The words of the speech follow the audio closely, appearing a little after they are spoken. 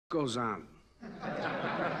goes on.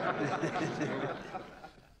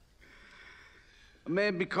 A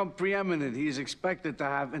man become preeminent, he is expected to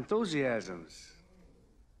have enthusiasms.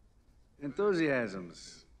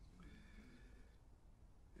 Enthusiasms.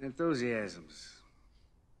 Enthusiasms.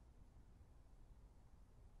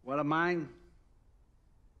 What are mine?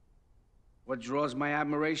 What draws my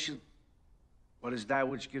admiration? What is that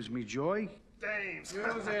which gives me joy? Dames.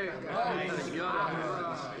 Music.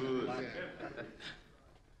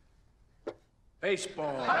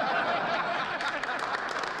 Baseball.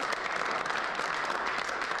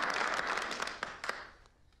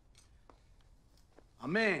 A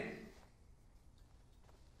man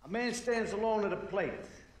stands alone at a plate.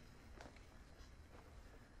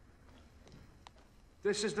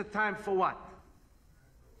 This is the time for what?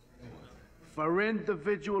 For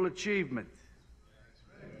individual achievement.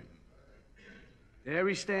 There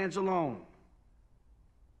he stands alone.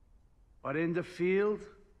 But in the field,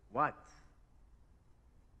 what?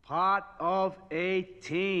 Part of a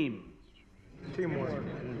team. Teamwork.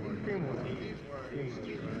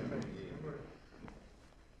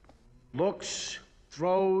 Looks,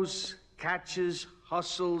 throws, catches,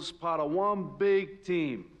 hustles, part of one big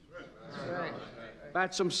team. Right.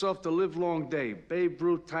 Bats himself the livelong day. Babe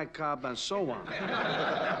Ruth, Ty Cobb, and so on.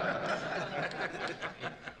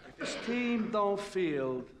 If his team don't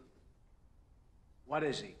field, what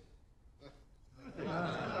is he?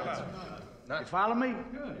 You follow me?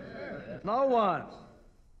 No one.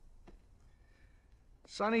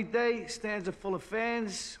 Sunny day, stands are full of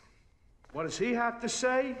fans. What does he have to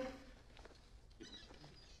say?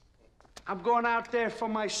 I'm going out there for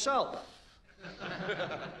myself.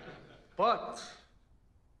 But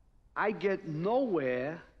I get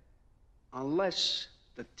nowhere unless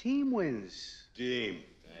the team wins. Team.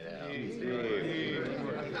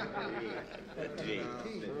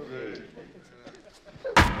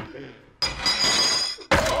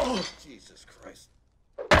 Oh, Jesus Christ.